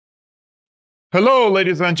Hello,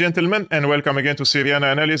 ladies and gentlemen, and welcome again to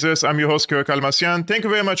Syriana Analysis. I'm your host, Kevork Almassian. Thank you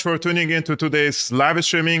very much for tuning in to today's live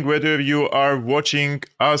streaming, whether you are watching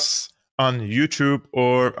us on YouTube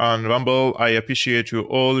or on Rumble. I appreciate you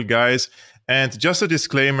all, guys. And just a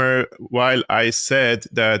disclaimer, while I said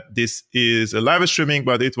that this is a live streaming,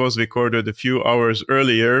 but it was recorded a few hours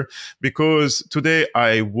earlier, because today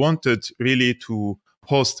I wanted really to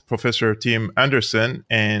host Professor Tim Anderson,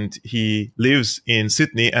 and he lives in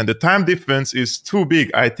Sydney, and the time difference is too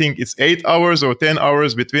big. I think it's 8 hours or 10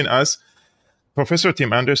 hours between us. Professor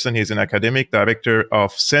Tim Anderson is an academic director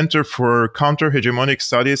of Center for Counter-Hegemonic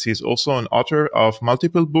Studies. He's also an author of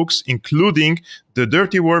multiple books, including The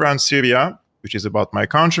Dirty War on Syria, which is about my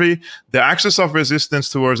country, The Axis of Resistance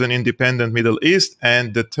Towards an Independent Middle East,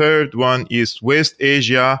 and the third one is West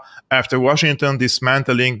Asia after Washington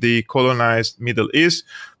dismantling the colonized Middle East.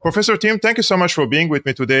 Professor Tim, thank you so much for being with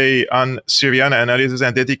me today on Syriana Analysis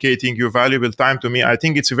and dedicating your valuable time to me. I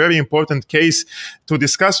think it's a very important case to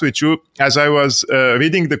discuss with you. As I was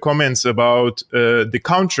reading the comments about the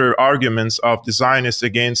counter arguments of the Zionists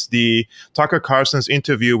against the Tucker Carlson's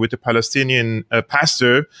interview with the Palestinian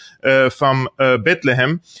pastor from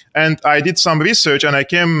Bethlehem, and I did some research, and I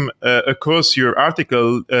came across your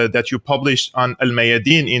article that you published on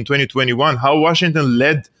Al-Mayadeen in 2021, how Washington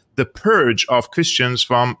led the purge of Christians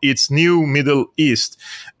from its new Middle East.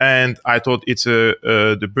 And I thought it's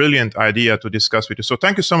the brilliant idea to discuss with you. So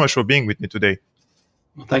thank you so much for being with me today.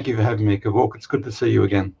 Well, thank you for having me, Kevork. It's good to see you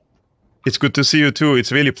again. It's good to see you too.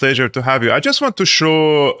 It's really a pleasure to have you. I just want to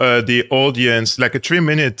show the audience like a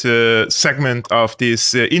 3-minute segment of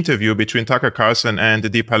this interview between Tucker Carlson and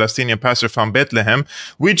the Palestinian pastor from Bethlehem,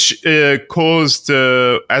 which caused,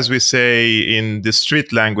 as we say in the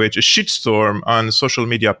street language, a shitstorm on social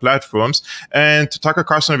media platforms. And Tucker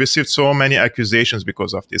Carlson received so many accusations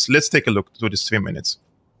because of this. Let's take a look to these 3 minutes.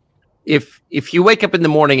 If you wake up in the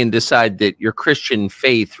morning and decide that your Christian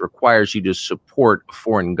faith requires you to support a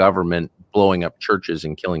foreign government blowing up churches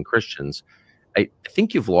and killing Christians, I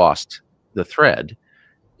think you've lost the thread.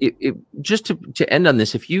 Just to end on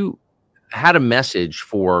this, if you had a message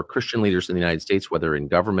for Christian leaders in the United States, whether in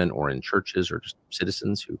government or in churches or just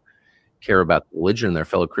citizens who care about religion and their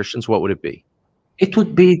fellow Christians, what would it be? It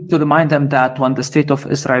would be to remind them that when the state of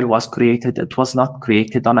Israel was created, it was not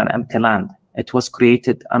created on an empty land. It was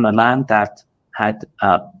created on a land that had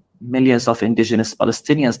millions of indigenous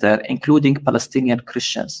Palestinians there, including Palestinian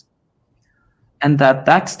Christians. And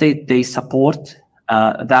that state they support,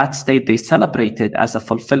 that state they celebrated as a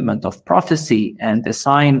fulfillment of prophecy and a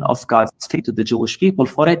sign of God's state to the Jewish people.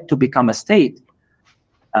 For it to become a state,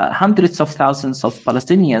 hundreds of thousands of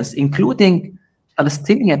Palestinians, including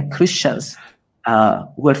Palestinian Christians,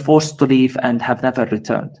 were forced to leave and have never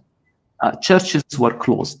returned. Churches were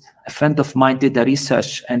closed. A friend of mine did the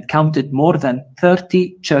research and counted more than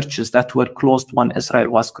 30 churches that were closed when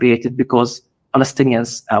Israel was created because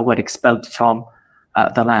Palestinians were expelled from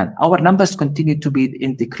the land. Our numbers continue to be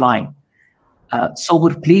in decline. So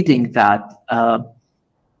we're pleading that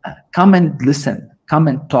come and listen, come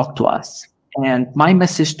and talk to us. And my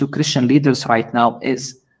message to Christian leaders right now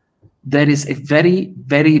is there is a very,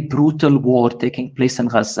 very brutal war taking place in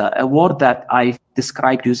Gaza, a war that I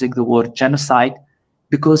described using the word genocide,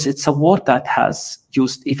 because it's a war that has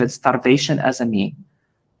used even starvation as a mean.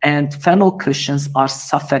 And fellow Christians are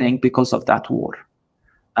suffering because of that war.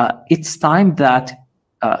 It's time that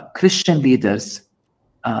Christian leaders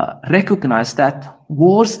recognize that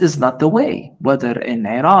wars is not the way, whether in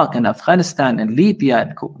Iraq, in Afghanistan, in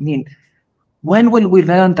Libya. When will we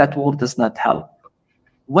learn that war does not help?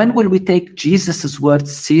 When will we take Jesus's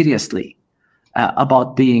words seriously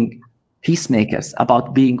about being peacemakers,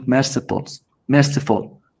 about being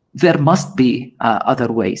merciful? There must be other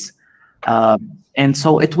ways. And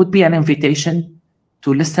so it would be an invitation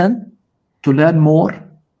to listen, to learn more,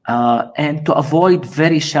 and to avoid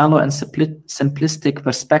very shallow and simplistic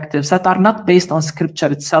perspectives that are not based on scripture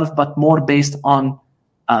itself, but more based on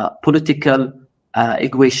political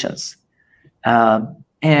equations.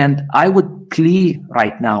 And I would plea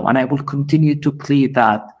right now, and I will continue to plead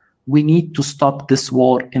that we need to stop this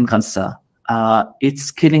war in Gaza.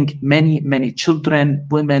 It's killing many, many children,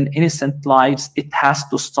 women, innocent lives. It has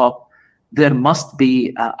to stop. There must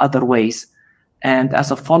be other ways. And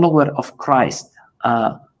as a follower of Christ,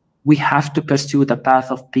 we have to pursue the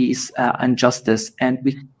path of peace and justice. And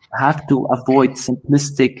we have to avoid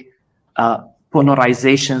simplistic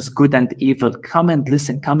polarizations, good and evil. Come and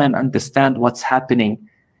listen, come and understand what's happening.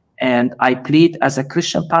 And I plead as a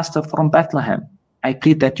Christian pastor from Bethlehem, I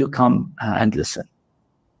plead that you come and listen.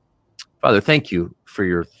 Father, thank you for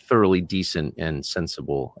your thoroughly decent and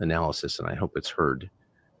sensible analysis, and I hope it's heard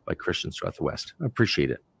by Christians throughout the West. I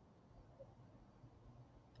appreciate it.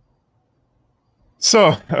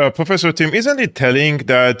 So, Professor Tim, isn't it telling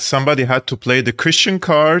that somebody had to play the Christian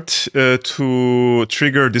card to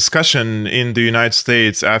trigger discussion in the United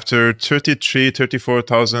States after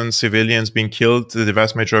 34,000 civilians being killed? The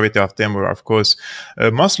vast majority of them were, of course,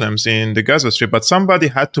 Muslims in the Gaza Strip. But somebody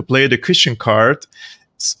had to play the Christian card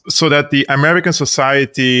so that the American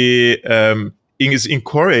society is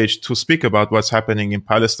encouraged to speak about what's happening in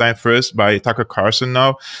Palestine, first by Tucker Carlson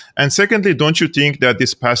now. And secondly, don't you think that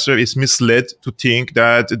this pastor is misled to think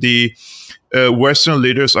that the Western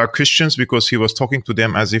leaders are Christians because he was talking to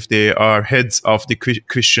them as if they are heads of the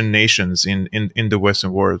Christian nations in the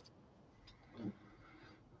Western world?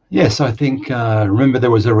 Yes, I think, remember there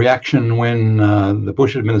was a reaction when the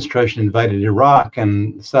Bush administration invaded Iraq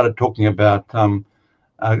and started talking about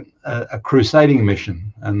a crusading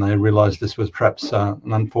mission, and they realized this was perhaps an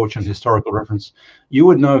unfortunate historical reference. You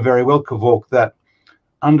would know very well, Kevork, that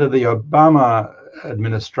under the Obama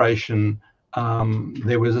administration,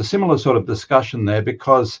 there was a similar sort of discussion there,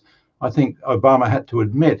 because I think Obama had to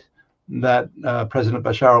admit that President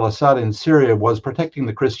Bashar al-Assad in Syria was protecting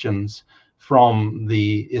the Christians from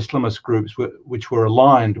the Islamist groups which were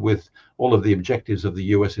aligned with all of the objectives of the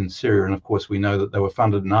US in Syria. And of course, we know that they were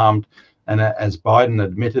funded and armed. And as Biden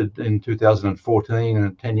admitted in 2014,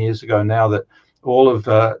 and 10 years ago now, that all of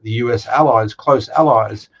the US allies, close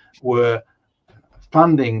allies, were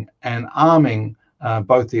funding and arming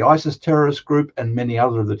both the ISIS terrorist group and many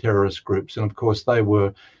other of the terrorist groups. And of course, they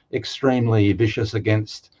were extremely vicious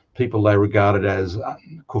against people they regarded as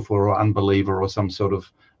kufr or unbeliever or some sort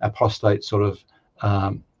of apostate sort of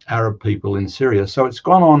Arab people in Syria. So it's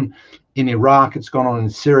gone on in Iraq, it's gone on in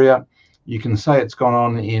Syria. You can say it's gone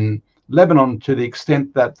on in Lebanon to the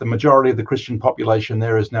extent that the majority of the Christian population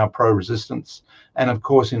there is now pro-resistance. And of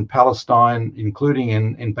course in Palestine, including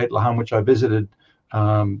in Bethlehem, which I visited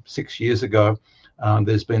 6 years ago,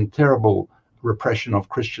 there's been terrible repression of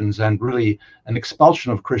Christians and really an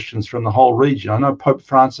expulsion of Christians from the whole region. I know Pope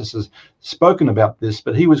Francis has spoken about this,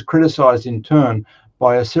 but he was criticized in turn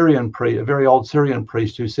by a Syrian priest, a very old Syrian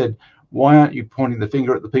priest, who said, why aren't you pointing the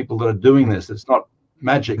finger at the people that are doing this? It's not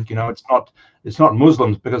magic, you know, it's not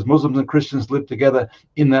Muslims, because Muslims and Christians live together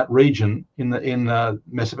in that region, in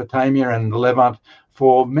Mesopotamia and the Levant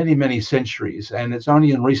for many, many centuries. And it's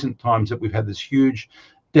only in recent times that we've had this huge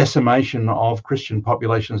decimation of Christian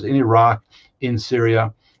populations in Iraq, in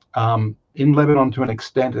Syria, in Lebanon to an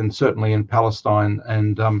extent, and certainly in Palestine.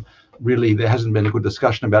 And really, there hasn't been a good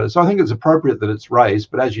discussion about it. So I think it's appropriate that it's raised.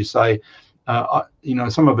 But as you say, you know,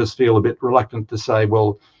 some of us feel a bit reluctant to say,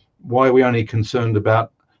 well, why are we only concerned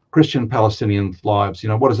about Christian Palestinian lives? You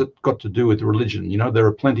know, what has it got to do with religion? You know, there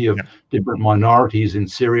are plenty of different minorities in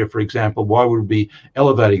Syria, for example. Why would we be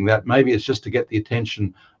elevating that? Maybe it's just to get the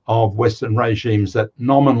attention of Western regimes that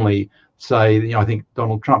nominally say, you know, I think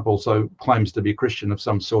Donald Trump also claims to be a Christian of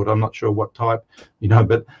some sort. I'm not sure what type, you know,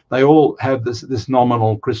 but they all have this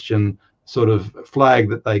nominal Christian sort of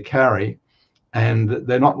flag that they carry, and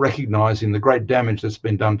they're not recognizing the great damage that's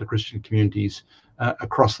been done to Christian communities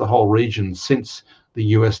across the whole region since the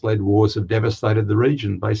US-led wars have devastated the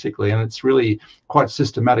region, basically. And it's really quite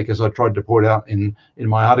systematic, as I tried to point out in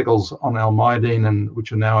my articles on Al-Mayadeen, and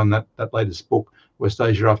which are now in that latest book, West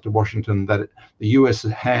Asia After Washington, that the US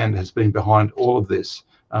hand has been behind all of this,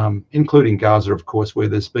 including Gaza, of course, where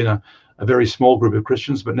there's been a very small group of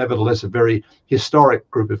Christians, but nevertheless a very historic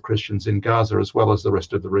group of Christians in Gaza, as well as the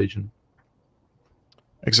rest of the region.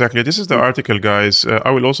 Exactly. This is the article, guys.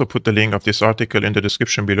 I will also put the link of this article in the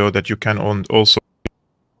description below that you can also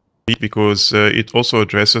read, because it also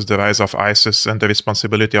addresses the rise of ISIS and the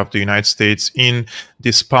responsibility of the United States in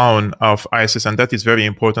the spawn of ISIS. And that is very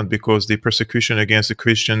important because the persecution against the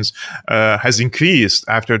Christians has increased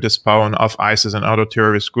after the spawn of ISIS and other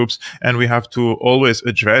terrorist groups. And we have to always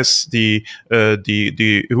address the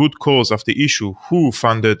root cause of the issue: who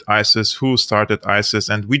funded ISIS, who started ISIS,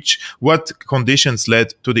 and what conditions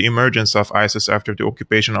led to the emergence of ISIS after the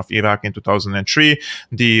occupation of Iraq in 2003.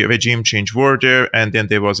 The regime change war there, and then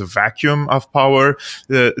there was a vacuum of power.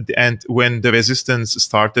 And when the resistance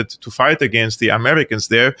started to fight against the Americans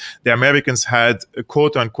there, the Americans had a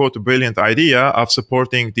quote-unquote brilliant idea of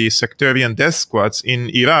supporting the sectarian death squads in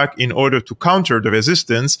Iraq in order to counter the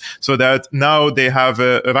resistance, so that now they have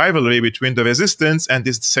a rivalry between the resistance and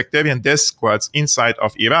these sectarian death squads inside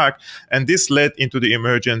of Iraq. And this led into the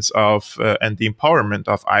emergence of and the empowerment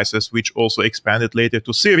of ISIS, which also expanded later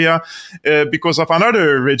to Syria because of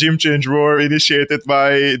another regime change war initiated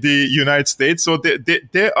by the United States. So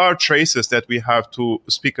there are traces that we have to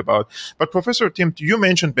speak about. But Professor Tim, you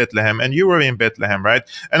mentioned Bethlehem, and you were in Bethlehem, right?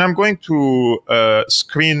 And I'm going to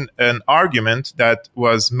screen an argument that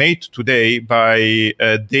was made today by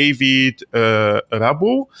David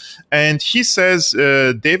Rabo. And he says,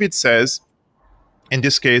 David says, in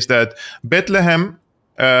this case, that Bethlehem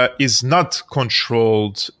is not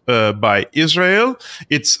controlled by Israel.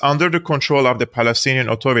 It's under the control of the Palestinian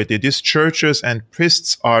Authority. These churches and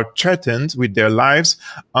priests are threatened with their lives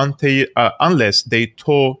unless they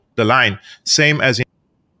toe the line. Same as in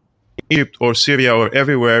Egypt or Syria or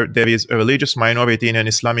everywhere there is a religious minority in an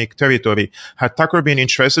Islamic territory. Had Tucker been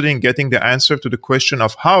interested in getting the answer to the question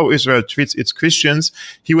of how Israel treats its Christians,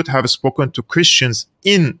 he would have spoken to Christians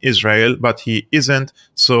in Israel, but he isn't,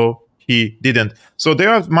 so he didn't. So there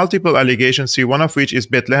are multiple allegations here, one of which is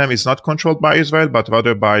Bethlehem is not controlled by Israel, but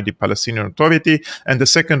rather by the Palestinian Authority. And the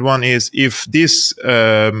second one is if this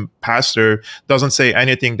pastor doesn't say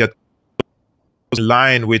anything that in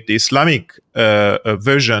line with the Islamic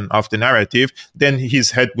version of the narrative, then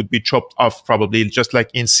his head would be chopped off, probably, just like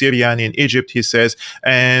in Syria and in Egypt, he says.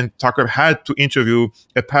 And Tucker had to interview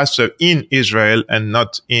a pastor in Israel and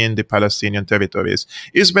not in the Palestinian territories.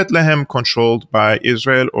 Is Bethlehem controlled by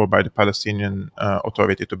Israel or by the Palestinian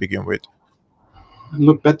Authority to begin with?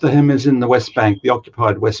 Look, Bethlehem is in the West Bank, the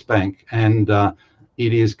occupied West Bank, and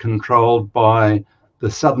it is controlled by the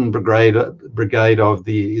Southern Brigade of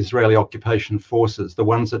the Israeli occupation forces, the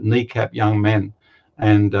ones that kneecap young men.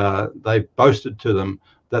 And they boasted to them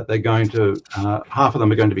that they're going to, half of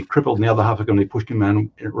them are going to be crippled and the other half are going to be pushed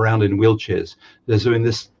around in wheelchairs. They're doing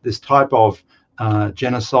this type of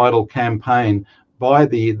genocidal campaign by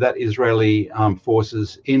that Israeli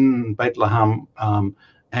forces in Bethlehem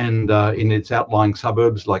and in its outlying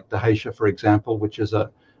suburbs like Dheisheh, for example, which is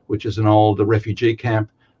an old refugee camp,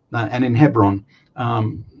 and in Hebron.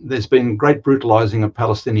 There's been great brutalizing of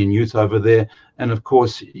Palestinian youth over there, and of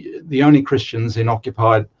course the only Christians in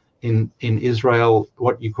occupied in Israel,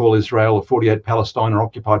 what you call Israel or 48 Palestine or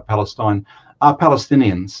occupied Palestine, are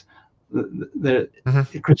Palestinians.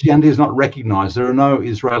 Christianity is not recognized. There are no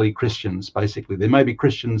Israeli Christians, basically. There may be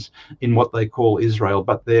Christians in what they call Israel,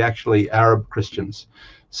 but they're actually Arab Christians.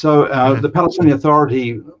 So the Palestinian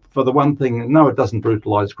Authority, for the one thing, no, it doesn't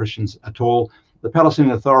brutalize Christians at all. The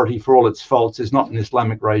Palestinian Authority, for all its faults, is not an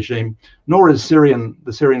Islamic regime, nor is the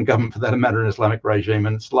Syrian government, for that matter, an Islamic regime.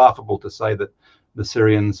 And it's laughable to say that the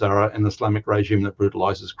Syrians are an Islamic regime that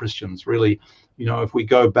brutalizes Christians. Really, you know, if we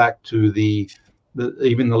go back to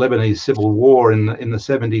even the Lebanese civil war in the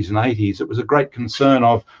 70s and 80s, it was a great concern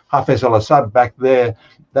of Hafez al-Assad back there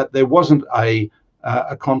that there wasn't a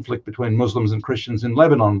conflict between Muslims and Christians in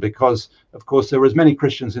Lebanon, because, of course, there were as many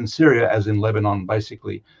Christians in Syria as in Lebanon,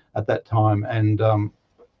 basically, at that time. And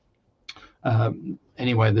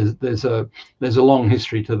anyway, there's a long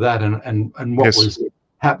history to that. And what was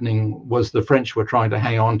happening was the French were trying to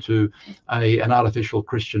hang on to an artificial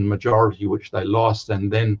Christian majority, which they lost,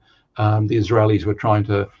 and then the Israelis were trying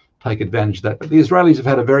to take advantage of that. But the Israelis have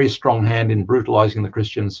had a very strong hand in brutalizing the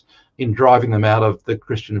Christians, in driving them out of the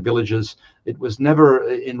Christian villages. It was never,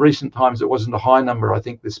 in recent times, it wasn't a high number. I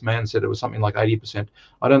think this man said it was something like 80%.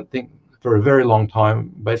 I don't think for a very long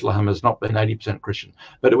time Bethlehem has not been 80% Christian,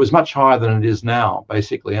 but it was much higher than it is now,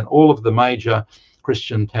 basically. And all of the major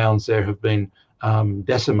Christian towns there have been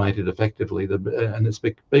decimated effectively, and it's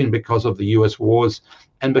been because of the US wars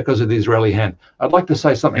and because of the Israeli hand. I'd like to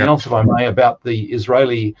say something else, if I may, about the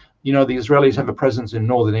Israeli. You know, the Israelis have a presence in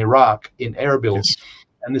northern Iraq, in Erbil,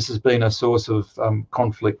 and this has been a source of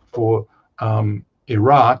conflict for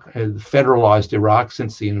Iraq, federalized Iraq,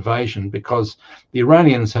 since the invasion, because the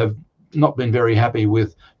Iranians have not been very happy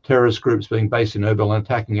with terrorist groups being based in Erbil and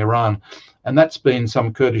attacking Iran. And that's been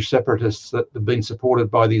some Kurdish separatists that have been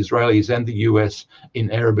supported by the Israelis and the US in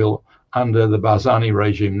Erbil under the Barzani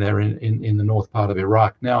regime there in the north part of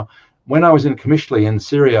Iraq. Now, when I was in Qamishli in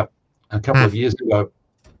Syria a couple of years ago,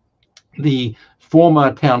 the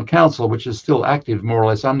former town council, which is still active more or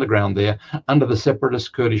less underground there, under the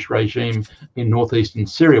separatist Kurdish regime in northeastern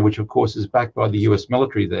Syria, which of course is backed by the US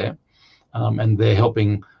military there, and they're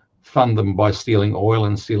helping fund them by stealing oil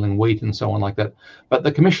and stealing wheat and so on like that. But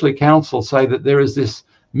the Qamishli Council say that there is this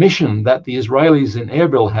mission that the Israelis in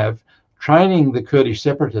Erbil have, training the Kurdish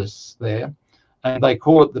separatists there, and they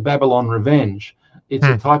call it the Babylon Revenge. It's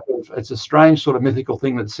it's a strange sort of mythical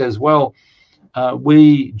thing that says, well,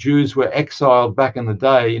 we Jews were exiled back in the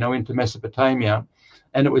day, you know, into Mesopotamia,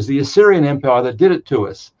 and it was the Assyrian Empire that did it to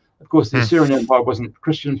us. Of course, the Assyrian Empire wasn't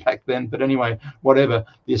Christian back then, but anyway, whatever.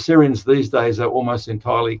 The Assyrians these days are almost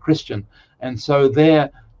entirely Christian. And so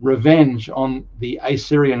their revenge on the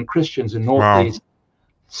Assyrian Christians in northeast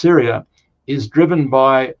Syria is driven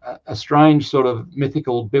by a strange sort of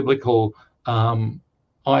mythical, biblical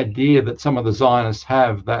idea that some of the Zionists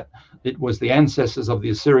have, that it was the ancestors of the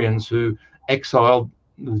Assyrians who exiled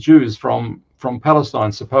the Jews from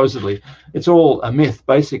Palestine, supposedly. It's all a myth,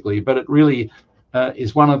 basically, but it really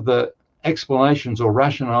is one of the explanations or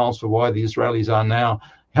rationales for why the Israelis are now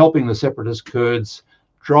helping the separatist Kurds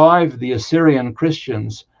drive the Assyrian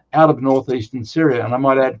Christians out of northeastern Syria. And I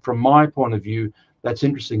might add, from my point of view, that's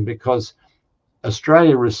interesting because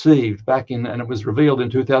Australia received back in, and it was revealed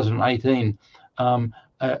in 2018,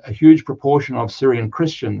 a huge proportion of Syrian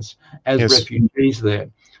Christians as refugees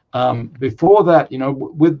there. Before that, you know,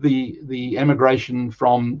 with the emigration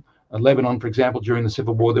from Lebanon, for example, during the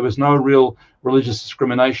Civil War, there was no real religious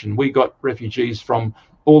discrimination. We got refugees from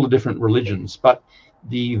all the different religions, but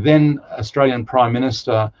the then Australian Prime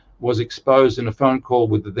Minister was exposed in a phone call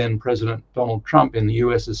with the then President Donald Trump in the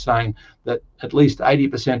US as saying that at least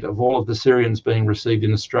 80% of all of the Syrians being received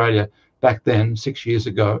in Australia back then, 6 years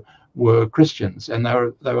ago, were Christians, and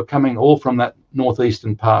they were coming all from that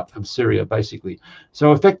northeastern part of Syria, basically.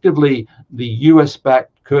 So effectively, the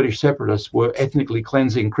US-backed Kurdish separatists were ethnically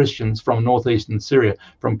cleansing Christians from northeastern Syria,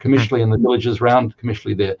 from Qamishli and the villages around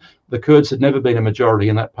Qamishli there. The Kurds had never been a majority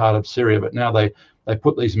in that part of Syria, but now they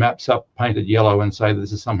put these maps up painted yellow and say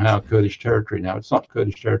this is somehow Kurdish territory. Now, it's not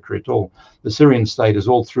Kurdish territory at all. The Syrian state is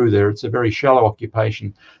all through there. It's a very shallow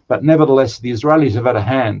occupation. But nevertheless, the Israelis have had a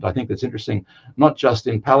hand. I think that's interesting, not just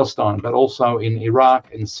in Palestine, but also in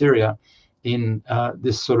Iraq and Syria, in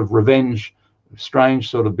this sort of revenge, strange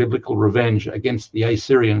sort of biblical revenge against the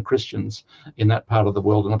Assyrian Christians in that part of the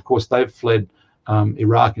world. And of course, they've fled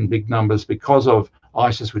Iraq in big numbers because of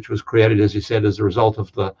ISIS, which was created, as you said, as a result of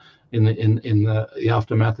the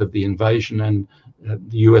aftermath of the invasion, and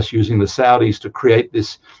the US using the Saudis to create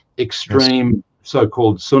this extreme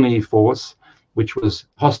so-called Sunni force, which was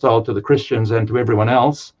hostile to the Christians and to everyone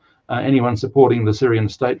else, anyone supporting the Syrian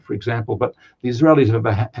state, for example. But the Israelis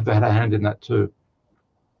have had a hand in that too.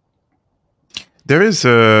 There is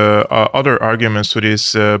other arguments to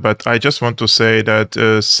this, but I just want to say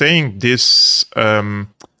that saying this,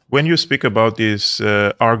 when you speak about these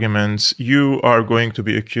arguments, you are going to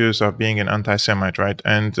be accused of being an anti-Semite, right?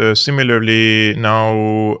 And similarly,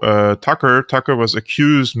 now Tucker was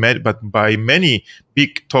accused, but by many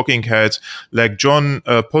big talking heads, like John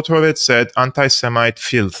Potowitz said, anti-Semite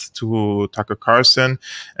filth to Tucker Carlson.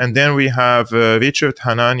 And then we have Richard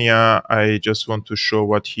Hanania. I just want to show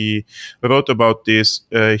what he wrote about this.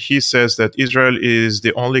 He says that Israel is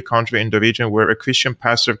the only country in the region where a Christian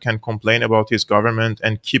pastor can complain about his government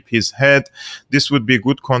and keep his head. This would be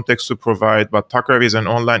good context to provide, but Tucker is an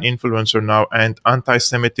online influencer now, and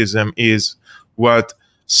anti-Semitism is what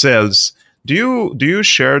sells. Do you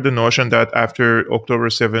share the notion that after October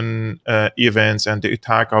 7 events and the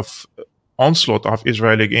attack of onslaught of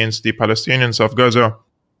Israel against the Palestinians of Gaza,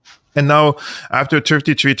 and now after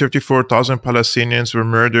 34,000 Palestinians were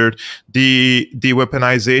murdered, the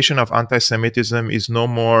weaponization of anti-Semitism is no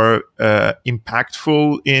more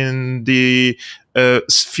impactful in the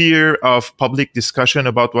sphere of public discussion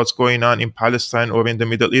about what's going on in Palestine or in the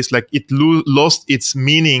Middle East? Like, it lost its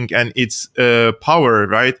meaning and its power,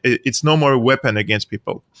 right? It's no more a weapon against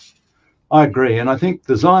people. I agree. And I think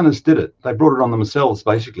the Zionists did it. They brought it on themselves,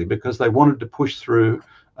 basically, because they wanted to push through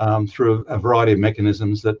a variety of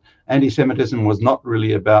mechanisms that anti-Semitism was not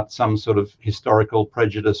really about some sort of historical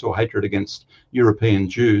prejudice or hatred against European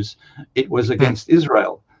Jews. It was against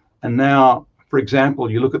Israel. And now, for example,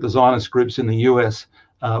 you look at the Zionist groups in the US,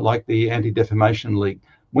 like the Anti-Defamation League,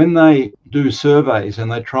 when they do surveys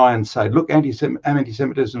and they try and say, look,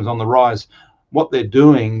 anti-Semitism is on the rise, what they're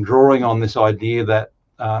doing, drawing on this idea that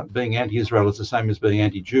being anti-Israel is the same as being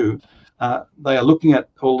anti-Jew, they are looking at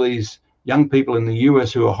all these young people in the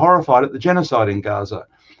US who are horrified at the genocide in Gaza.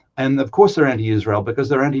 And of course they're anti-Israel because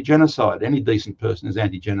they're anti-genocide. Any decent person is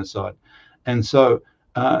anti-genocide. And so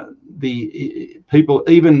the people,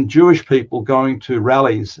 even Jewish people, going to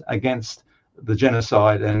rallies against the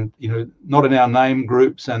genocide, and, you know, not in our name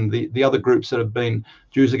groups and the other groups that have been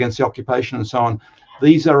Jews against the occupation and so on,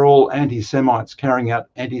 these are all anti-Semites carrying out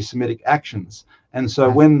anti-Semitic actions. And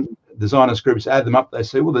so when the Zionist groups add them up, they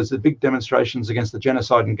say, well, there's the big demonstrations against the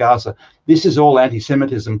genocide in Gaza. This is all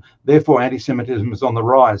anti-Semitism. Therefore, anti-Semitism is on the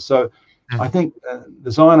rise. So I think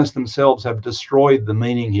the Zionists themselves have destroyed the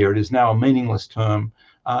meaning here. It is now a meaningless term.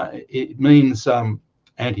 It means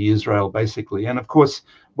anti-Israel, basically. And of course,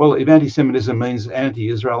 well, if anti-Semitism means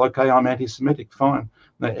anti-Israel, okay, I'm anti-Semitic, fine.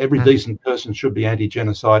 Every decent person should be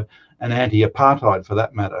anti-genocide and anti-apartheid, for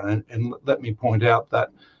that matter. And let me point out that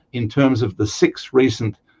in terms of the 6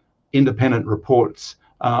 recent independent reports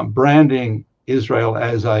branding Israel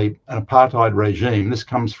as an apartheid regime. This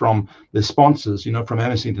comes from the sponsors, from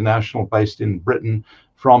Amnesty International based in Britain,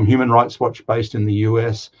 from Human Rights Watch based in the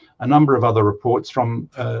US, a number of other reports from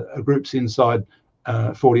groups inside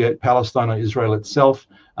 48 Palestine or Israel itself.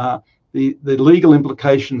 The legal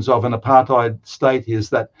implications of an apartheid state is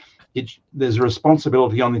that there's a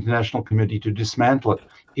responsibility on the international community to dismantle it.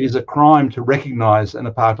 It is a crime to recognize an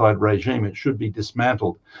apartheid regime. It should be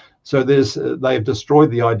dismantled. So they've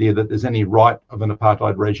destroyed the idea that there's any right of an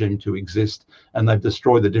apartheid regime to exist, and they've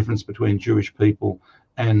destroyed the difference between Jewish people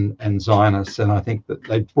and Zionists. And I think that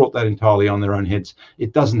they've brought that entirely on their own heads.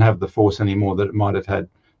 It doesn't have the force anymore that it might have had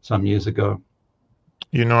some years ago.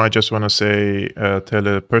 I just want to say, tell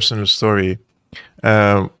a personal story.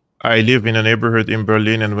 I live in a neighborhood in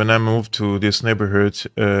Berlin, and when I moved to this neighborhood,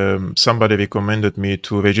 somebody recommended me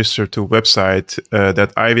to register to a website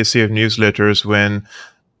that I receive newsletters when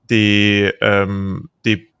the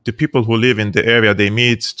people who live in the area, they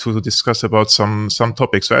meet to discuss about some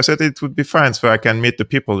topics. So I said it would be fine, so I can meet the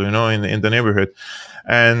people, in the neighborhood.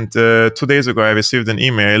 And 2 days ago, I received an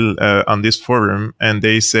email on this forum, and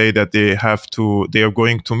they say that they are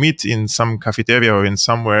going to meet in some cafeteria or in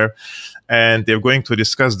somewhere, and they're going to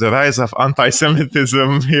discuss the rise of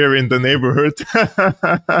anti-Semitism here in the neighborhood.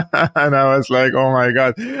 And I was like, oh my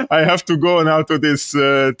God, I have to go now to this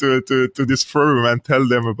to this forum and tell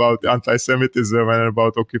them about anti-Semitism and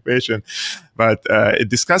about occupation. But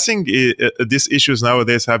discussing these issues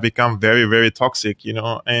nowadays have become very, very toxic,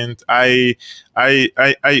 and I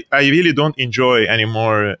really don't enjoy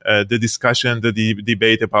anymore the discussion, the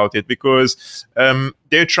debate about it, because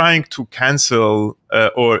they're trying to cancel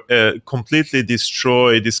or completely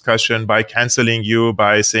destroy discussion by canceling you,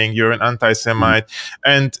 by saying you're an anti-Semite.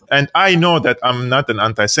 And I know that I'm not an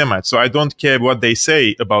anti-Semite, so I don't care what they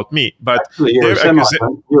say about me. But actually,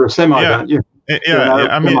 you're a Semite, aren't you? Yeah,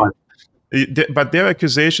 I mean, but their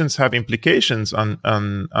accusations have implications on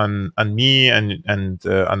me and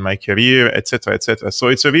on my career, etc., etc. So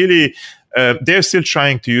it's a really they're still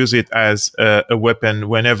trying to use it as a weapon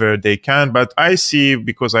whenever they can. But I see,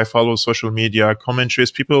 because I follow social media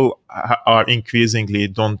commentaries, people are increasingly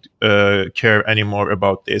don't care anymore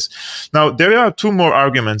about this. Now, there are two more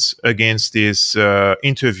arguments against this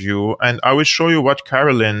interview, and I will show you what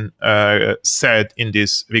Carolyn said in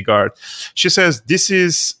this regard. She says, this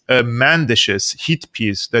is a mendicious hit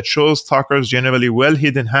piece that shows Tucker's generally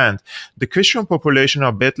well-hidden hand. The Christian population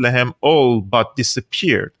of Bethlehem all but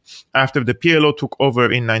disappeared after the PLO took over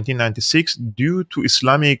in 1996 due to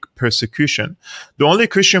Islamic persecution. The only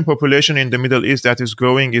Christian population in the Middle East that is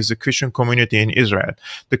growing is the Christian community in Israel.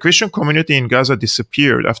 The Christian community in Gaza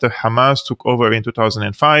disappeared after Hamas took over in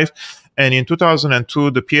 2005. And in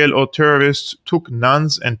 2002, the PLO terrorists took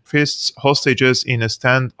nuns and priests hostages in a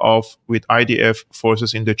standoff with IDF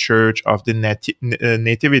forces in the Church of the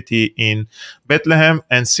Nativity in Bethlehem.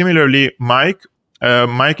 And similarly, Mike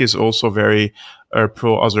is also very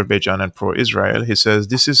pro-Azerbaijan and pro-Israel. He says,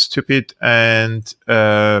 this is stupid and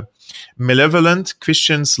malevolent.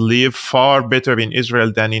 Christians live far better in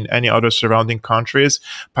Israel than in any other surrounding countries.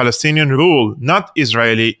 Palestinian rule, not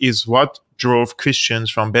Israeli, is what drove Christians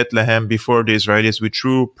from Bethlehem before the Israelis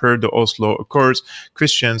withdrew per the Oslo Accords.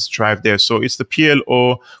 Christians thrive there. So it's the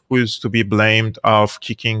PLO who is to be blamed of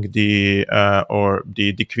kicking the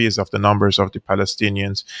decrease of the numbers of the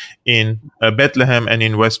Palestinians in Bethlehem and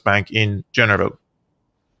in West Bank in general.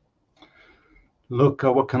 Look,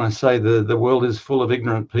 what can I say? The world is full of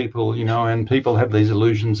ignorant people, and people have these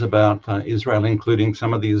illusions about Israel, including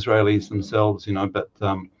some of the Israelis themselves, but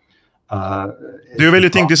do you really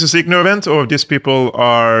think this is ignorant, or these people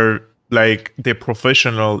are like they're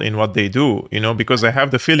professional in what they do? Because I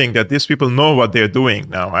have the feeling that these people know what they're doing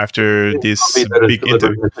now after this big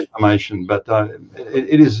interview. Misinformation, but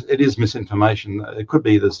it is misinformation. It could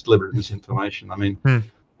be this deliberate misinformation. I mean,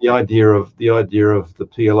 the idea of the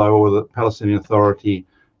PLO or the Palestinian Authority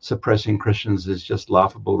suppressing Christians is just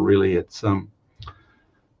laughable. Really, it's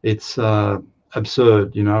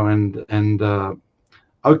absurd, and.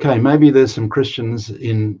 Okay, maybe there's some Christians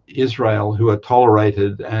in Israel who are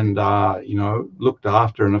tolerated and are, looked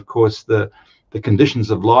after. And of course, the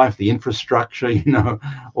conditions of life, the infrastructure,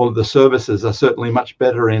 all of the services are certainly much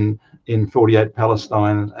better in 48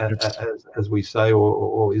 Palestine, as we say,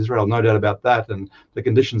 or Israel, no doubt about that. And the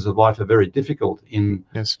conditions of life are very difficult in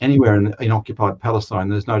anywhere in occupied Palestine.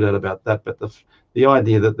 There's no doubt about that. But the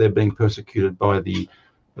idea that they're being persecuted by the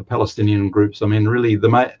Palestinian groups, I mean, really,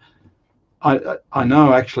 I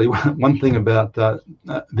know actually one thing about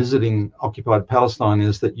visiting occupied Palestine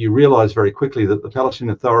is that you realize very quickly that the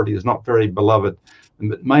Palestinian Authority is not very beloved,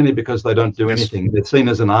 mainly because they don't do anything. They're seen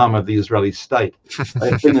as an arm of the Israeli state.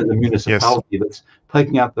 They're seen as a municipality that's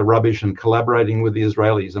taking out the rubbish and collaborating with the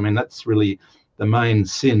Israelis. I mean, that's really the main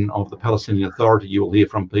sin of the Palestinian Authority. You will hear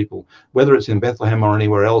from people, whether it's in Bethlehem or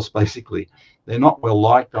anywhere else, basically. They're not well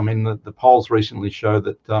liked. I mean, the polls recently show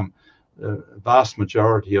that the vast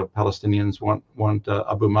majority of Palestinians want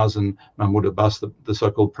Abu Mazen Mahmoud Abbas, the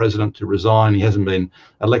so-called president, to resign. He hasn't been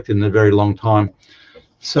elected in a very long time.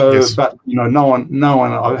 So, but no one.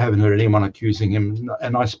 I haven't heard anyone accusing him.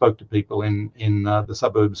 And I spoke to people in the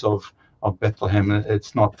suburbs of Bethlehem.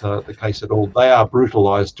 It's not the case at all. They are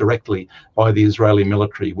brutalized directly by the Israeli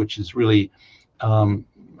military, which is really.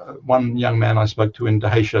 One young man I spoke to in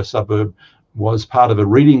Dahisha suburb was part of a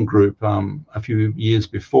reading group a few years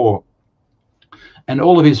before. And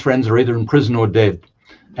all of his friends are either in prison or dead.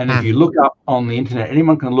 And if you look up on the internet,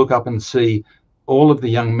 anyone can look up and see all of the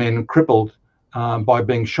young men crippled by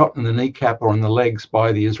being shot in the kneecap or in the legs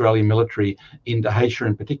by the Israeli military in Dahisha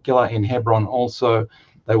in particular, in Hebron also.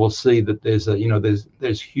 They will see that there's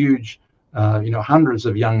there's huge, hundreds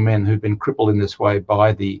of young men who've been crippled in this way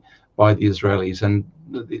by the Israelis. And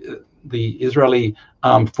the Israeli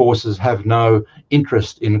armed forces have no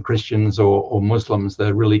interest in Christians or Muslims.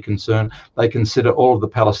 They're really concerned. They consider all of the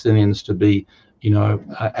Palestinians to be,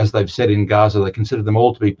 as they've said in Gaza, they consider them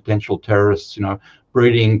all to be potential terrorists,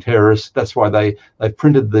 breeding terrorists. That's why they've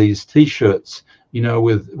printed these T-shirts,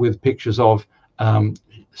 with pictures of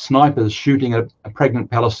snipers shooting a pregnant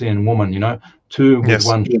Palestinian woman, two with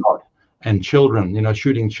one shot, and children,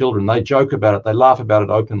 shooting children. They joke about it. They laugh about it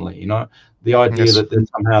openly, The idea that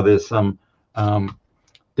there's some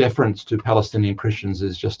deference to Palestinian Christians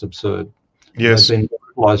is just absurd. They've been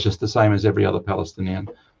brutalized just the same as every other Palestinian.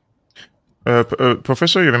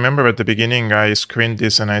 Professor, you remember at the beginning I screened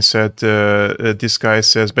this and I said, this guy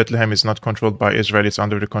says Bethlehem is not controlled by Israel, it's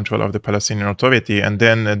under the control of the Palestinian Authority. And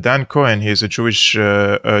then Dan Cohen, he's a Jewish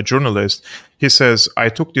journalist, he says, I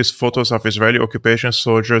took these photos of Israeli occupation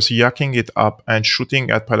soldiers yucking it up and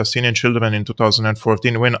shooting at Palestinian children in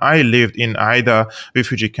 2014 when I lived in Aida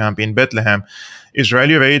refugee camp in Bethlehem.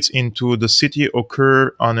 Israeli raids into the city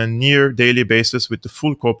occur on a near daily basis with the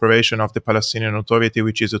full cooperation of the Palestinian Authority,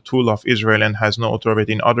 which is a tool of Israel and has no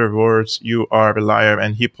authority. In other words, you are a liar.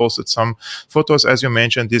 And he posted some photos, as you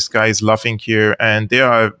mentioned. This guy is laughing here, and they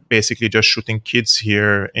are basically just shooting kids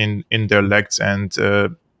here in their legs and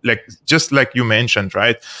just like you mentioned,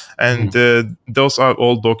 right? And those are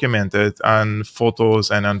all documented on photos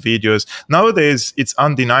and on videos. Nowadays, it's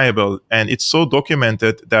undeniable, and it's so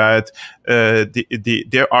documented that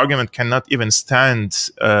their argument cannot even stand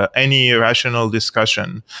any rational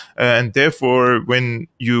discussion. And therefore, when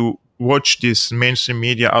you watch these mainstream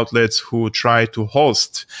media outlets who try to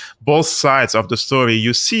host both sides of the story,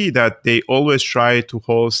 you see that they always try to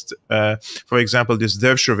host, for example, this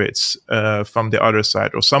Dershowitz from the other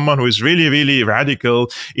side, or someone who is really, really radical,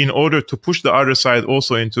 in order to push the other side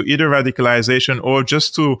also into either radicalization or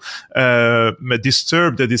just to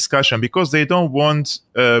disturb the discussion, because they don't want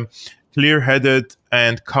clear-headed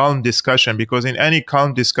and calm discussion, because in any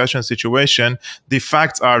calm discussion situation, the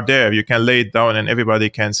facts are there. You can lay it down and everybody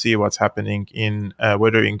can see what's happening in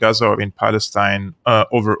whether in Gaza or in Palestine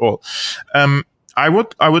overall. I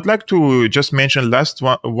would like to just mention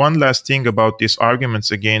one last thing about these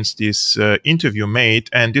arguments against this interview made,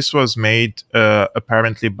 and this was made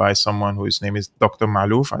apparently by someone whose name is Dr.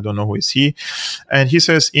 Malouf. I don't know who is he. And he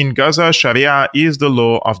says, in Gaza, Sharia is the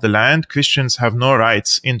law of the land. Christians have no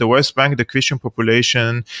rights. In the West Bank, the Christian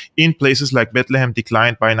population in places like Bethlehem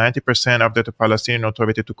declined by 90% after the Palestinian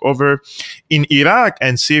Authority took over. In Iraq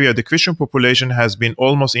and Syria, the Christian population has been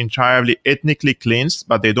almost entirely ethnically cleansed,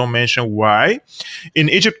 but they don't mention why. In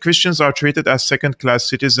Egypt, Christians are treated as second-class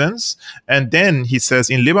citizens. And then he says,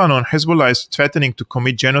 in Lebanon, Hezbollah is threatening to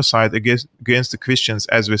commit genocide against the Christians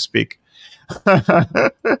as we speak. I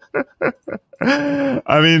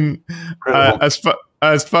mean, as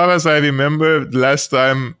far as I remember, last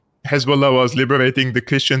time Hezbollah was liberating the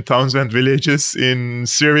Christian towns and villages in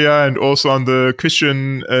Syria, and also on the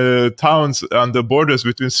Christian towns on the borders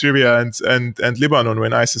between Syria and Lebanon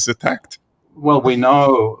when ISIS attacked. Well, we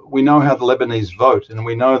know how the Lebanese vote, and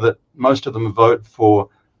we know that most of them vote for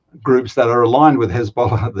groups that are aligned with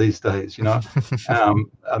Hezbollah these days. I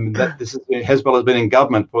mean, Hezbollah has been in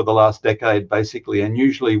government for the last decade, basically, and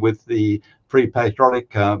usually with the Free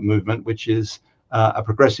Patriotic movement, which is a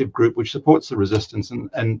progressive group which supports the resistance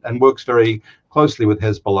and works very closely with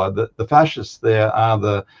Hezbollah. The fascists there are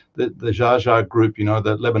the Jarjah group,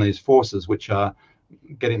 the Lebanese forces, which are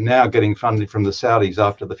getting funding from the Saudis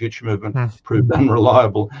after the Future Movement proved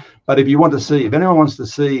unreliable. But if anyone wants to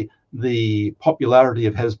see the popularity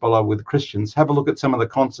of Hezbollah with Christians, have a look at some of the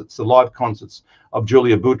concerts, the live concerts of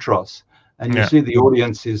Julia Boutros, and you see the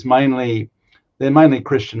audience is mainly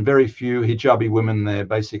Christian, very few hijabi women there,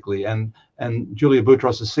 basically. And Julia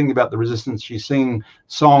Boutros is singing about the resistance. She's singing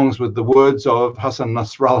songs with the words of Hassan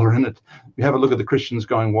Nasrallah in it. You have a look at the Christians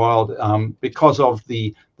going wild because of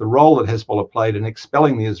the role that Hezbollah played in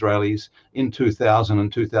expelling the Israelis in 2000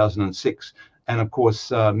 and 2006. And of course,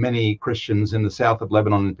 many Christians in the south of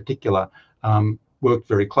Lebanon in particular worked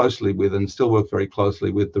very closely with and still work very closely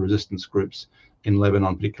with the resistance groups in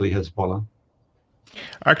Lebanon, particularly Hezbollah.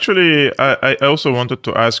 Actually, I also wanted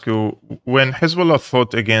to ask you, when Hezbollah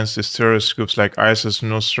fought against these terrorist groups like ISIS,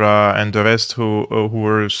 Nusra, and the rest who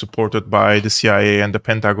were supported by the CIA and the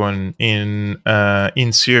Pentagon in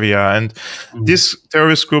Syria, and these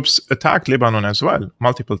terrorist groups attacked Lebanon as well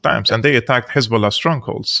multiple times, and they attacked Hezbollah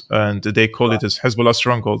strongholds, and they call it as Hezbollah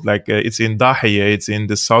stronghold, like it's in Dahiya, it's in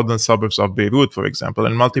the southern suburbs of Beirut, for example,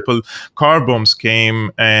 and multiple car bombs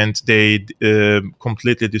came and they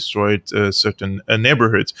completely destroyed certain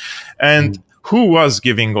neighborhoods. And who was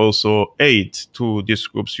giving also aid to these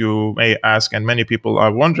groups, you may ask, and many people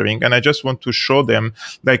are wondering. And I just want to show them,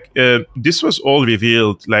 like, this was all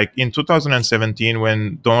revealed, like, in 2017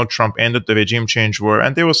 when Donald Trump ended the regime change war,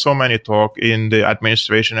 and there was so many talk in the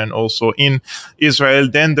administration and also in Israel.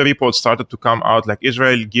 Then the reports started to come out, like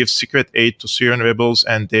Israel gives secret aid to Syrian rebels,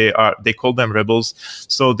 and they call them rebels.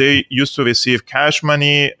 So they used to receive cash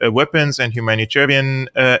money, weapons, and humanitarian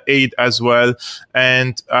aid as well.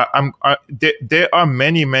 And there are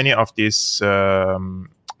many of these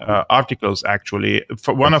articles, actually,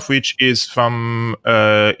 one of which is from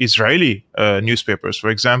Israeli newspapers. For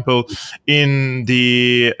example, in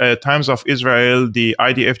the Times of Israel, the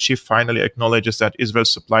IDF chief finally acknowledges that Israel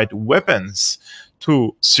supplied weapons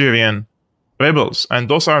to Syrian rebels, and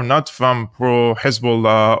those are not from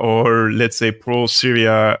pro-Hezbollah or, let's say,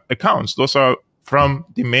 pro-Syria accounts. Those are from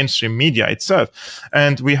the mainstream media itself.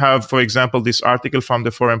 And we have, for example, this article from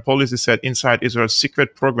the Foreign Policy said, inside Israel's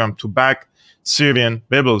secret program to back Syrian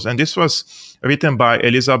rebels. And this was written by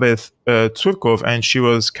Elizabeth Tsurkov, and she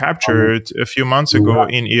was captured a few months ago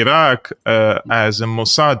in Iraq as a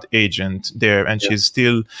Mossad agent there, and she's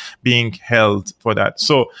still being held for that.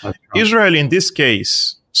 So Israel, in this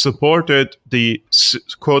case, supported the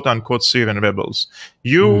quote-unquote Syrian rebels.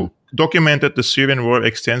 You documented the Syrian war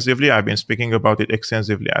extensively. I've been speaking about it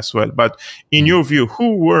extensively as well. But in your view,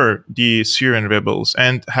 who were the Syrian rebels,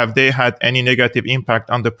 and have they had any negative impact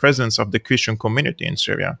on the presence of the Christian community in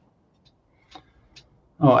Syria?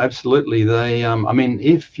 Oh, absolutely. They, I mean,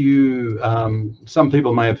 if you, some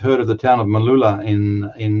people may have heard of the town of Malula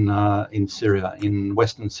in Syria, in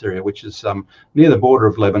western Syria, which is near the border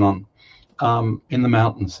of Lebanon, in the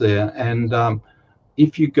mountains there. And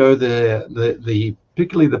if you go there,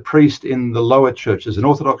 particularly the priest in the lower church, there's an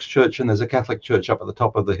Orthodox church and there's a Catholic church up at the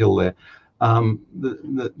top of the hill there.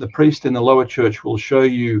 The priest in the lower church will show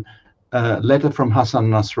you a letter from Hassan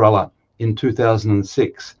Nasrallah in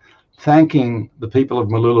 2006, thanking the people of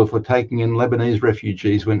Malula for taking in Lebanese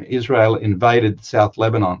refugees when Israel invaded South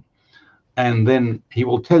Lebanon. And then he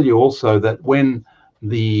will tell you also that when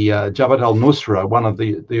the Jabhat al-Nusra, one of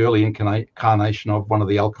the early incarnation of one of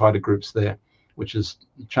the Al-Qaeda groups there, which has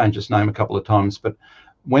changed its name a couple of times, but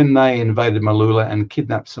when they invaded Malula and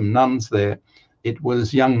kidnapped some nuns there, it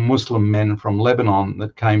was young Muslim men from Lebanon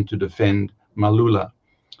that came to defend Malula.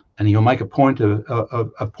 And he'll make a point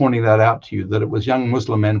of pointing that out to you, that it was young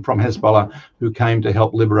Muslim men from Hezbollah who came to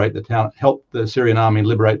help liberate the town, help the Syrian army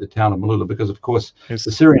liberate the town of Malula, because of course the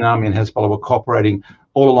Syrian army and Hezbollah were cooperating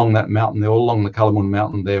all along that mountain, all along the Kalamun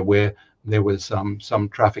mountain there, where there was some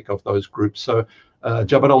traffic of those groups. So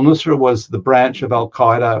Jabhat al-Nusra was the branch of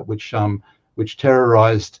Al-Qaeda which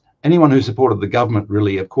terrorized anyone who supported the government,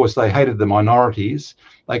 really. Of course, they hated the minorities.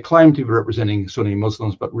 They claimed to be representing Sunni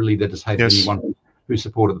Muslims, but really they just hated anyone who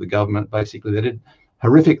supported the government. Basically, they did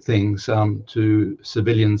horrific things to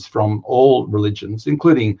civilians from all religions,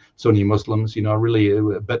 including Sunni Muslims, you know,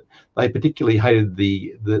 really, but they particularly hated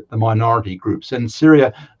the minority groups. And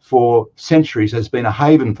Syria for centuries has been a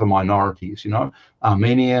haven for minorities, you know,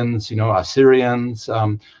 Armenians, you know, Assyrians,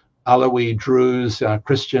 Alawi, Druze,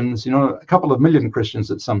 Christians, you know, a couple of million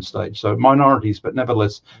Christians at some stage. So minorities, but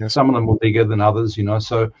nevertheless, some of them were bigger than others, you know.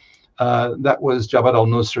 So that was Jabhat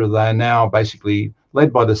al-Nusra. They are now basically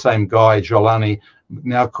led by the same guy, Jolani,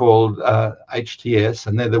 now called HTS,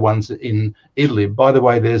 and they're the ones in Idlib. By the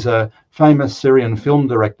way, there's a famous Syrian film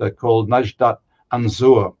director called Najdat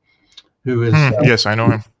Anzur, who is yes, I know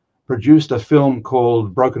him, produced a film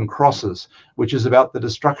called Broken Crosses, which is about the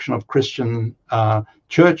destruction of Christian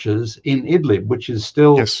churches in Idlib, which is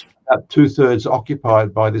still about 2/3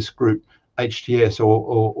 occupied by this group, HTS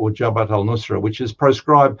or Jabhat al-Nusra, which is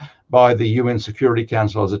proscribed by the UN Security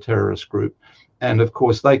Council as a terrorist group. And of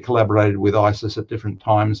course, they collaborated with ISIS at different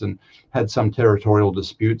times and had some territorial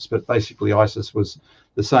disputes, but basically ISIS was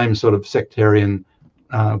the same sort of sectarian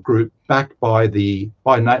group backed by the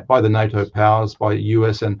NATO powers, by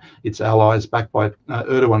US and its allies, backed by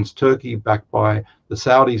Erdogan's Turkey, backed by the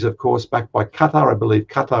Saudis, of course, backed by Qatar. I believe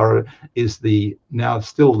Qatar is now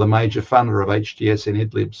still the major funder of HTS in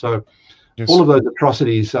Idlib. So all of those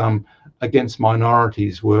atrocities against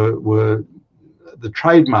minorities were the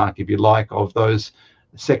trademark, if you like, of those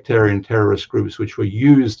sectarian terrorist groups, which were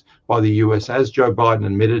used by the US, as Joe Biden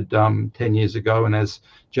admitted 10 years ago, and as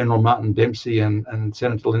General Martin Dempsey and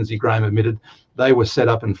Senator Lindsey Graham admitted. They were set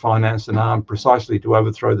up and financed and armed precisely to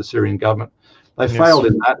overthrow the Syrian government. They failed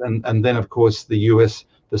in that, and then, of course, the US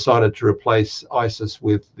decided to replace ISIS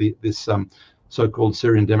with this so-called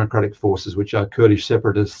Syrian Democratic Forces, which are Kurdish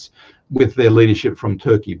separatists with their leadership from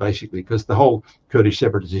Turkey, basically, because the whole Kurdish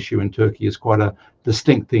separatist issue in Turkey is quite a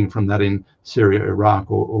distinct thing from that in Syria, Iraq,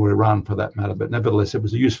 or Iran, for that matter. But nevertheless, it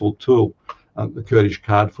was a useful tool, the Kurdish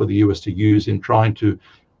card, for the US to use in trying to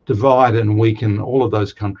divide and weaken all of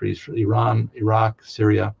those countries, Iran, Iraq,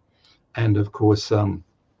 Syria, and of course,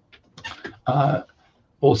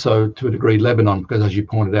 also to a degree Lebanon, because as you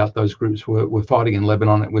pointed out, those groups were fighting in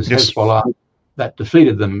Lebanon. It was Hezbollah that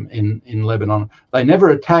defeated them in Lebanon. They never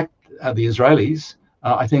attacked the Israelis.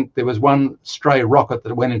 I think there was one stray rocket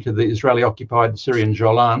that went into the Israeli-occupied Syrian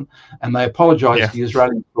Jolan, and they apologized to the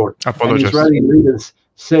Israeli court. And Israeli leaders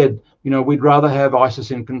said, you know, we'd rather have ISIS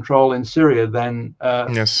in control in Syria than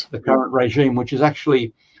the current regime, which is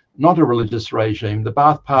actually not a religious regime. The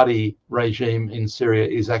Ba'ath Party regime in Syria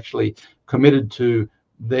is actually committed to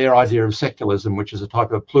their idea of secularism, which is a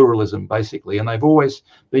type of pluralism, basically. And they've always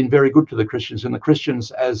been very good to the Christians. And the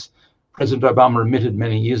Christians, as President Obama admitted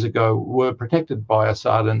many years ago, were protected by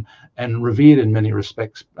Assad and revered in many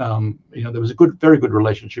respects. You know, there was a very good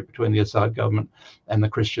relationship between the Assad government and the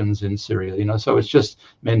Christians in Syria. You know, so it's just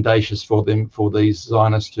mendacious for these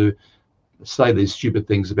Zionists to say these stupid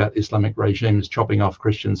things about Islamic regimes chopping off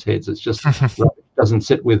Christians' heads. It's just doesn't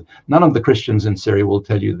sit with. None of the Christians in Syria will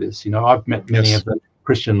tell you this. You know, I've met many of the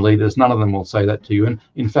Christian leaders. None of them will say that to you. And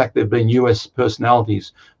in fact, there have been US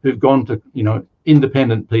personalities who've gone to, you know,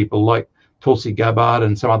 independent people like Tulsi Gabbard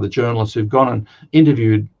and some other journalists who've gone and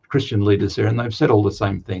interviewed Christian leaders there, and they've said all the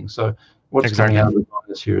same thing. So what's coming out of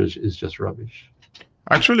this here is just rubbish.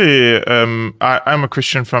 Actually, I'm a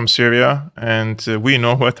Christian from Syria, and we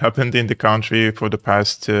know what happened in the country for the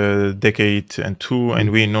past decade and two, and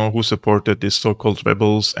we know who supported these so-called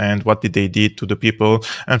rebels and what did they did to the people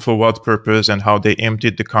and for what purpose and how they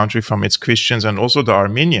emptied the country from its Christians and also the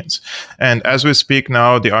Armenians. And as we speak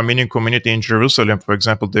now, the Armenian community in Jerusalem, for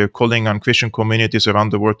example, they're calling on Christian communities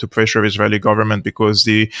around the world to pressure Israeli government because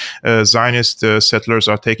the Zionist settlers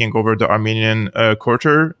are taking over the Armenian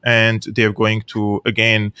quarter, and they're going to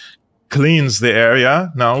again cleanse the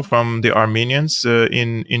area now from the Armenians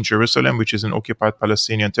in Jerusalem, which is an occupied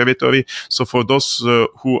Palestinian territory. So for those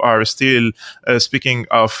who are still speaking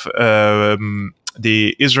of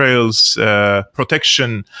the Israel's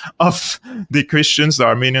protection of the Christians, the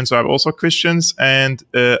Armenians are also Christians, and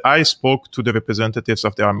I spoke to the representatives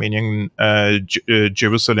of the Armenian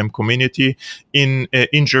Jerusalem community in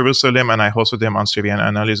Jerusalem, and I hosted them on Syriana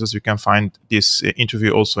Analysis. You can find this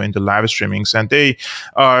interview also in the live streamings, and they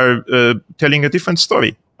are telling a different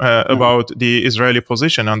story about the Israeli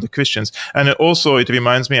position on the Christians. And also it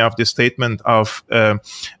reminds me of the statement of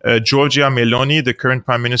Giorgia Meloni, the current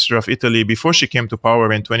Prime Minister of Italy, before she came to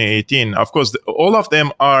power in 2018. Of course, all of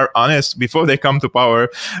them are honest before they come to power.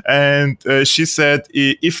 And she said,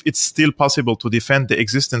 if it's still possible to defend the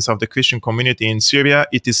existence of the Christian community in Syria,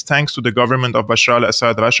 it is thanks to the government of Bashar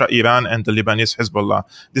al-Assad, Russia, Iran, and the Lebanese Hezbollah.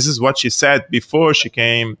 This is what she said before she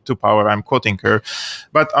came to power. I'm quoting her.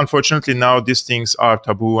 But unfortunately, now these things are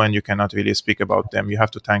taboo, and you cannot really speak about them. You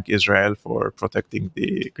have to thank Israel for protecting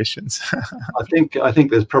the Christians. I think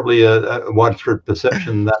there's probably a widespread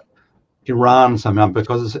perception that Iran somehow,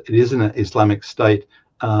 because it is an Islamic state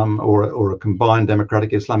or a combined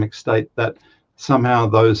democratic Islamic state, that somehow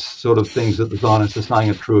those sort of things that the Zionists are saying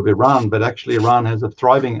are true of Iran. But actually, Iran has a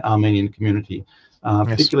thriving Armenian community,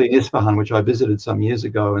 particularly in Isfahan, which I visited some years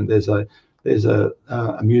ago. And there's a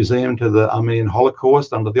museum to the Armenian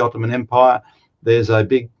Holocaust under the Ottoman Empire. There's a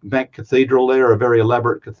big cathedral there, a very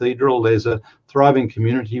elaborate cathedral. There's a thriving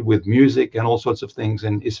community with music and all sorts of things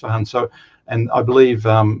in Isfahan. So, and I believe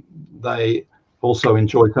they also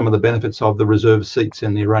enjoy some of the benefits of the reserved seats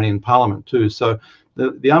in the Iranian parliament too. So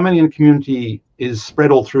the Armenian community is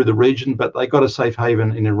spread all through the region, but they got a safe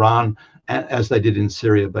haven in Iran, as they did in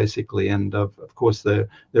Syria, basically. And of course, there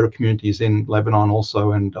are communities in Lebanon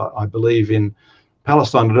also, and I believe in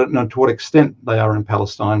Palestine. I don't know to what extent they are in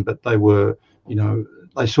Palestine, but they were, you know,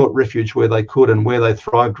 they sought refuge where they could, and where they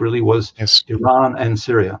thrived really was Iran and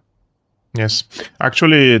Syria. Yes,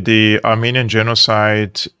 actually, the Armenian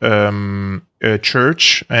genocide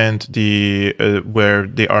church and the where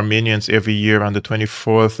the Armenians every year on the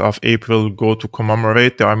 24th of April go to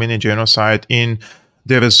commemorate the Armenian genocide in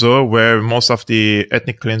Deir ez-Zor, where most of the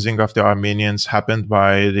ethnic cleansing of the Armenians happened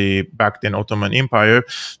by the back then Ottoman Empire.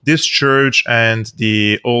 This church and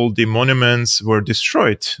all the monuments were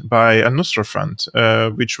destroyed by a Nusra Front,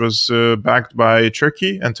 which was backed by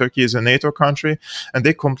Turkey, and Turkey is a NATO country, and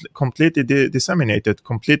they completely disseminated,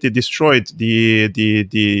 completely destroyed the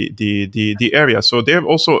area. So they're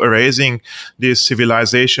also erasing the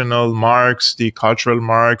civilizational marks, the cultural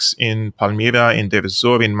marks in Palmyra, in Deir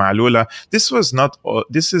ez-Zor, in Ma'lula.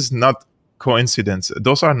 This is not coincidence.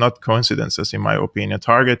 Those are not coincidences, in my opinion.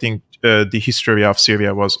 Targeting the history of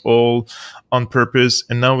Syria was all on purpose.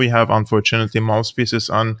 And now we have, unfortunately, mouthpieces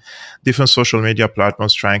on different social media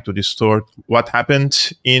platforms trying to distort what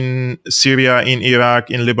happened in Syria, in Iraq,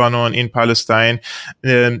 in Lebanon, in Palestine.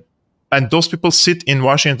 And those people sit in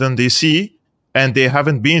Washington, D.C., and they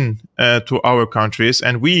haven't been to our countries.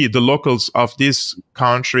 And we, the locals of these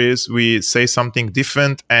countries, we say something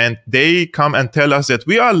different, and they come and tell us that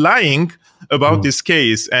we are lying about this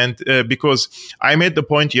case. And because I made the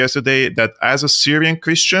point yesterday that as a Syrian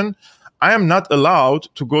Christian, I am not allowed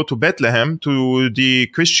to go to Bethlehem, to the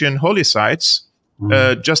Christian holy sites,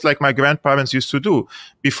 just like my grandparents used to do.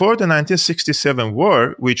 Before the 1967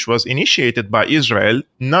 war, which was initiated by Israel,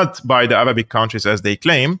 not by the Arabic countries as they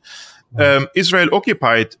claim, Israel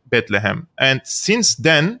occupied Bethlehem. And since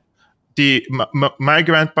then, my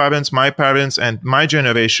grandparents, my parents, and my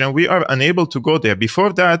generation, we are unable to go there.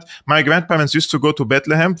 Before that, my grandparents used to go to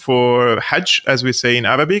Bethlehem for Hajj, as we say in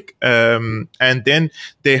Arabic. And then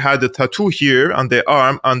they had a tattoo here on their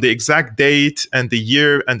arm on the exact date and the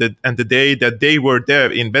year and the day that they were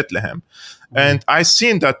there in Bethlehem. And I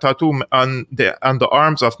seen that tattoo on the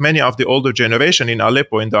arms of many of the older generation in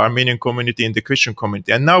Aleppo, in the Armenian community, in the Christian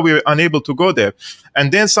community. And now we're unable to go there.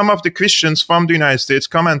 And then some of the Christians from the United States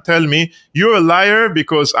come and tell me, you're a liar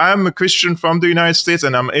because I'm a Christian from the United States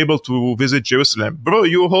and I'm able to visit Jerusalem. Bro,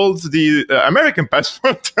 you hold the American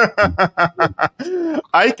passport.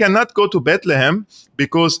 I cannot go to Bethlehem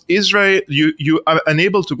because Israel, you are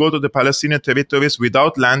unable to go to the Palestinian territories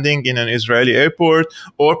without landing in an Israeli airport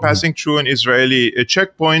or passing through an Israeli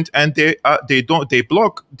checkpoint, and they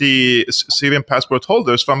block the Syrian passport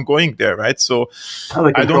holders from going there, right? So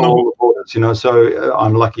I don't know. The borders, you know, so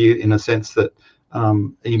I'm lucky in a sense that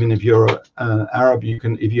even if you're an Arab,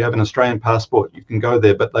 if you have an Australian passport, you can go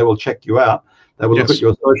there, but they will check you out. They will look at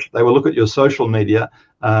your they will look at your social media.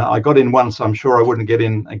 I got in once. I'm sure I wouldn't get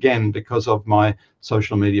in again because of my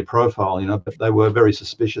social media profile, you know, but they were very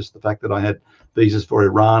suspicious, the fact that I had visas for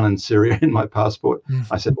Iran and Syria in my passport.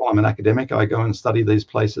 I said, well, I'm an academic. I go and study these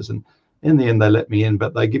places. And in the end, they let me in,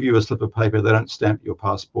 but they give you a slip of paper. They don't stamp your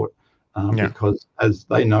passport because as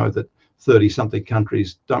they know that 30-something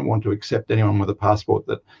countries don't want to accept anyone with a passport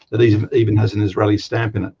that even has an Israeli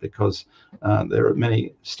stamp in it, because there are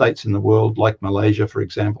many states in the world, like Malaysia, for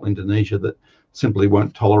example, Indonesia, that simply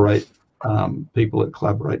won't tolerate people that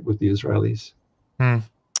collaborate with the Israelis.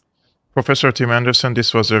 Professor Tim Anderson,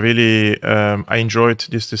 this was a really, I enjoyed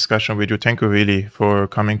this discussion with you. Thank you really for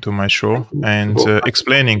coming to my show and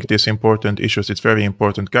explaining these important issues. It's very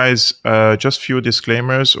important. Guys, just few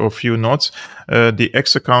disclaimers or few notes. The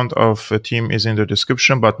X account of Tim is in the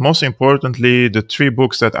description, but most importantly, the 3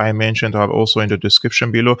 books that I mentioned are also in the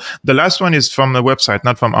description below. The last one is from the website,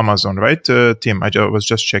 not from Amazon, right, Tim? I was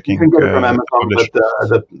just checking. You can get it from Amazon,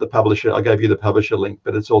 but the publisher, I gave you the publisher link,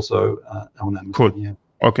 but it's also on Amazon. Cool. Yeah.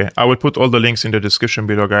 Okay, I will put all the links in the description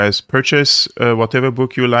below, guys. Purchase whatever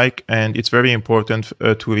book you like, and it's very important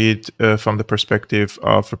to read from the perspective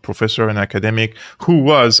of a professor and academic who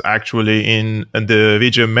was actually in the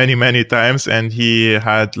region many, many times, and he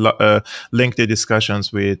had lengthy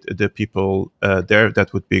discussions with the people there.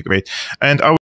 That would be great. And I